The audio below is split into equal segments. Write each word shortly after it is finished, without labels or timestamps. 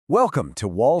Welcome to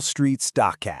Wall Street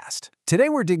Stockcast. Today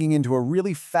we're digging into a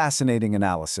really fascinating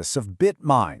analysis of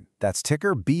BitMine, that's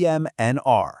ticker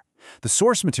BMNR. The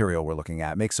source material we're looking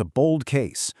at makes a bold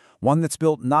case, one that's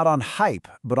built not on hype,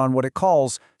 but on what it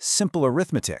calls simple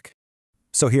arithmetic.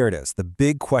 So here it is, the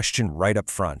big question right up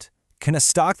front. Can a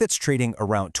stock that's trading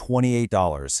around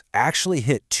 $28 actually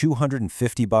hit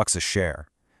 $250 a share?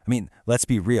 I mean, let's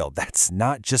be real, that's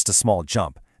not just a small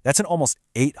jump. That's an almost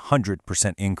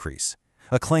 800% increase.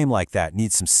 A claim like that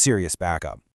needs some serious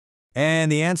backup. And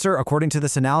the answer, according to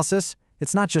this analysis,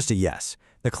 it's not just a yes.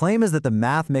 The claim is that the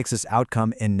math makes this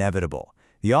outcome inevitable.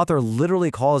 The author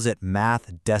literally calls it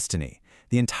math destiny.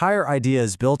 The entire idea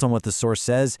is built on what the source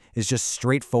says is just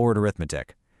straightforward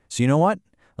arithmetic. So you know what?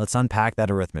 Let's unpack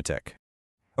that arithmetic.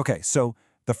 Okay, so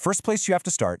the first place you have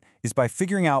to start is by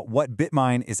figuring out what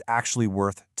BitMine is actually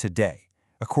worth today,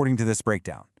 according to this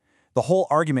breakdown. The whole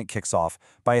argument kicks off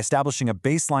by establishing a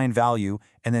baseline value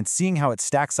and then seeing how it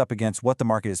stacks up against what the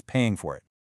market is paying for it.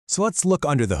 So let's look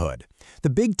under the hood. The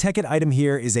big ticket item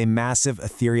here is a massive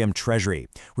Ethereum treasury.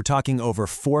 We're talking over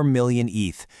 4 million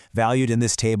ETH, valued in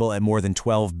this table at more than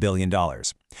 $12 billion.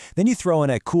 Then you throw in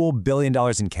a cool $1 billion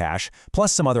in cash,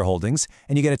 plus some other holdings,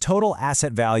 and you get a total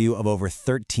asset value of over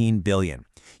 $13 billion.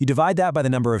 You divide that by the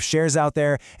number of shares out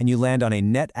there, and you land on a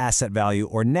net asset value,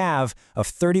 or NAV, of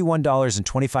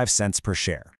 $31.25 per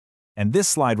share. And this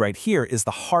slide right here is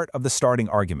the heart of the starting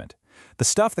argument. The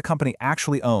stuff the company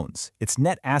actually owns, its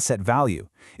net asset value,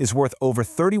 is worth over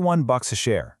 $31 a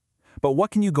share. But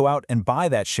what can you go out and buy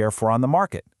that share for on the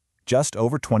market? Just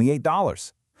over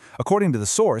 $28. According to the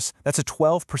source, that's a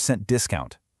 12%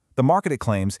 discount. The market, it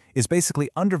claims, is basically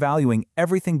undervaluing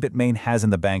everything BitMine has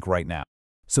in the bank right now.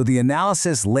 So the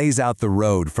analysis lays out the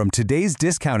road from today's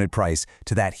discounted price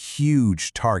to that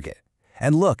huge target.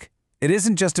 And look, it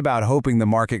isn't just about hoping the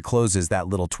market closes that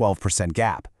little 12%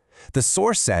 gap. The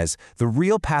source says the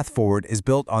real path forward is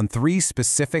built on 3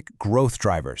 specific growth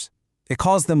drivers. It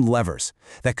calls them levers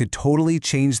that could totally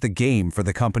change the game for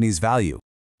the company's value.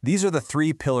 These are the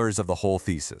 3 pillars of the whole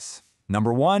thesis.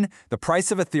 Number 1, the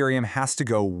price of Ethereum has to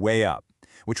go way up,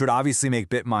 which would obviously make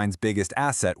BitMine's biggest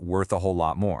asset worth a whole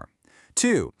lot more.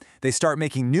 2, they start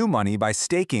making new money by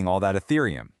staking all that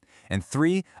Ethereum. And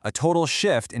 3, a total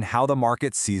shift in how the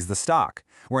market sees the stock,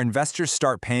 where investors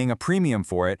start paying a premium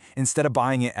for it instead of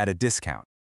buying it at a discount.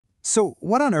 So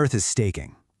what on earth is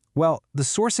staking? Well, the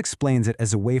source explains it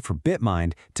as a way for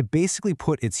BitMine to basically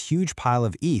put its huge pile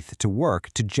of ETH to work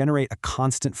to generate a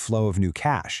constant flow of new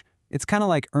cash. It's kind of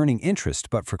like earning interest,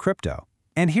 but for crypto.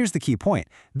 And here's the key point.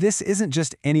 This isn't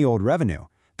just any old revenue.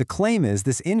 The claim is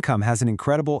this income has an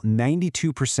incredible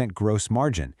 92% gross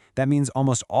margin. That means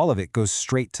almost all of it goes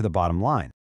straight to the bottom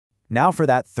line. Now for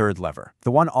that third lever,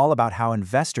 the one all about how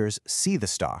investors see the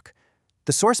stock.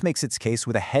 The source makes its case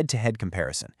with a head-to-head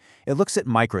comparison. It looks at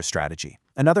MicroStrategy,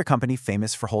 another company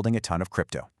famous for holding a ton of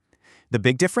crypto. The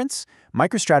big difference?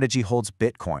 MicroStrategy holds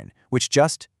Bitcoin, which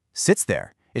just sits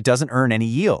there. It doesn't earn any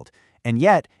yield. And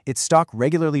yet, its stock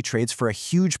regularly trades for a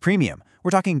huge premium. We're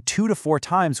talking 2 to 4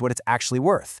 times what it's actually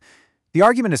worth. The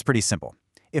argument is pretty simple.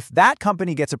 If that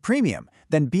company gets a premium,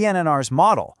 then BMNR's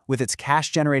model, with its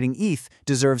cash-generating ETH,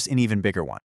 deserves an even bigger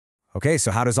one. Okay,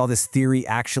 so how does all this theory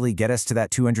actually get us to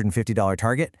that $250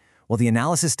 target? Well, the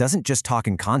analysis doesn't just talk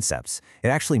in concepts. It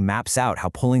actually maps out how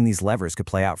pulling these levers could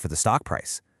play out for the stock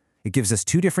price. It gives us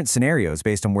 2 different scenarios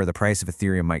based on where the price of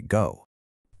Ethereum might go.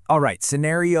 All right,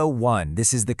 scenario 1,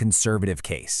 this is the conservative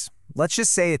case. Let's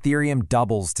just say Ethereum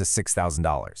doubles to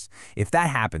 $6,000. If that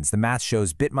happens, the math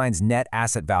shows BitMine's net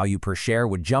asset value per share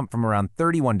would jump from around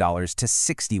 $31 to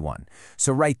 $61.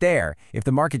 So right there, if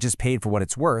the market just paid for what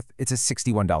it's worth, it's a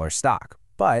 $61 stock.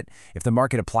 But if the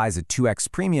market applies a 2x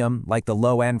premium, like the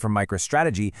low end from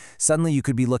MicroStrategy, suddenly you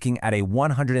could be looking at a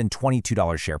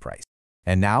 $122 share price.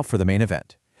 And now for the main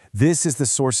event. This is the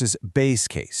source's base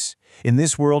case. In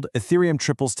this world, Ethereum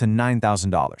triples to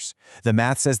 $9,000. The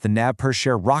math says the NAV per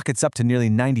share rockets up to nearly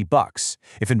 $90.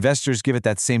 If investors give it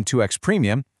that same 2x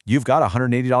premium, you've got a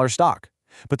 $180 stock.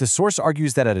 But the source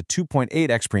argues that at a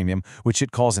 2.8x premium, which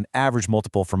it calls an average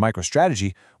multiple for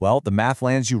MicroStrategy, well, the math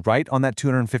lands you right on that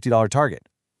 $250 target.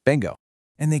 Bingo.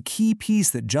 And the key piece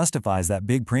that justifies that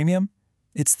big premium?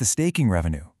 It's the staking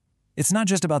revenue. It's not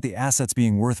just about the assets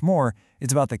being worth more,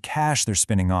 it's about the cash they're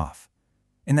spinning off.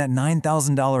 In that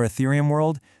 $9,000 Ethereum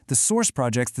world, the source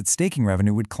projects that staking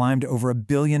revenue would climb to over $1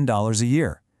 billion a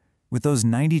year. With those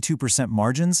 92%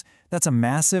 margins, that's a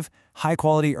massive,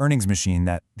 high-quality earnings machine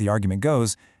that, the argument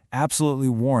goes, absolutely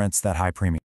warrants that high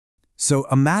premium. So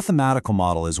a mathematical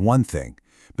model is one thing,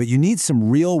 but you need some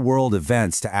real-world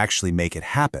events to actually make it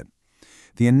happen.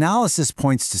 The analysis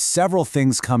points to several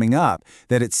things coming up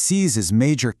that it sees as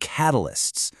major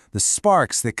catalysts, the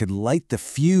sparks that could light the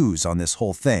fuse on this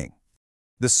whole thing.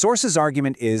 The source's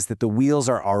argument is that the wheels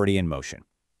are already in motion.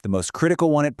 The most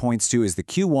critical one it points to is the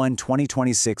Q1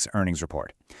 2026 earnings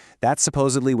report. That's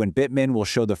supposedly when Bitmin will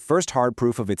show the first hard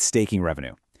proof of its staking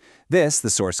revenue. This, the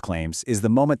source claims, is the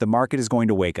moment the market is going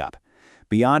to wake up.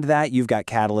 Beyond that, you've got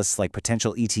catalysts like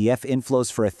potential ETF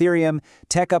inflows for Ethereum,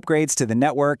 tech upgrades to the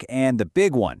network, and the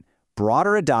big one,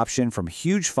 broader adoption from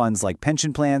huge funds like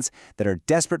pension plans that are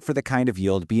desperate for the kind of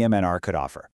yield BMNR could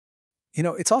offer. You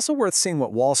know, it's also worth seeing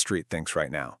what Wall Street thinks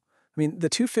right now. I mean, the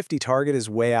 250 target is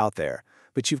way out there,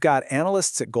 but you've got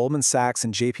analysts at Goldman Sachs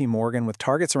and JP Morgan with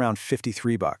targets around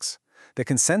 $53. The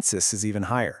consensus is even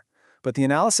higher. But the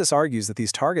analysis argues that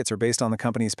these targets are based on the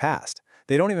company's past.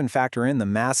 They don't even factor in the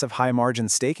massive high-margin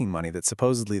staking money that's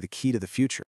supposedly the key to the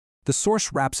future. The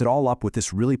source wraps it all up with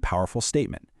this really powerful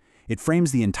statement. It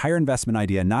frames the entire investment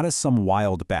idea not as some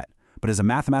wild bet, but as a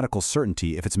mathematical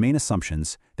certainty if its main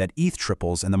assumptions, that ETH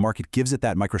triples and the market gives it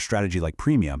that MicroStrategy-like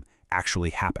premium,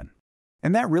 actually happen.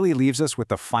 And that really leaves us with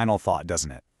the final thought,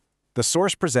 doesn't it? The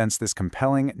source presents this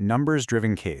compelling,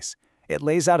 numbers-driven case. It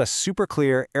lays out a super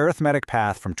clear arithmetic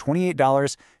path from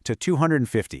 $28 to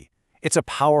 $250. It's a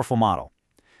powerful model.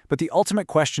 But the ultimate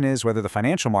question is whether the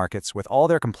financial markets, with all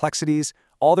their complexities,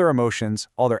 all their emotions,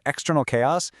 all their external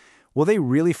chaos, will they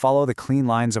really follow the clean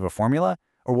lines of a formula,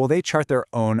 or will they chart their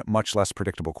own, much less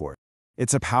predictable course?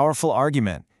 It's a powerful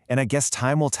argument, and I guess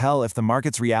time will tell if the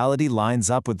market's reality lines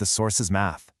up with the source's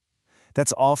math.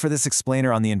 That's all for this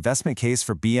explainer on the investment case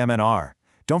for BMNR.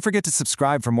 Don't forget to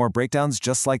subscribe for more breakdowns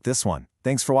just like this one.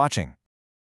 Thanks for watching.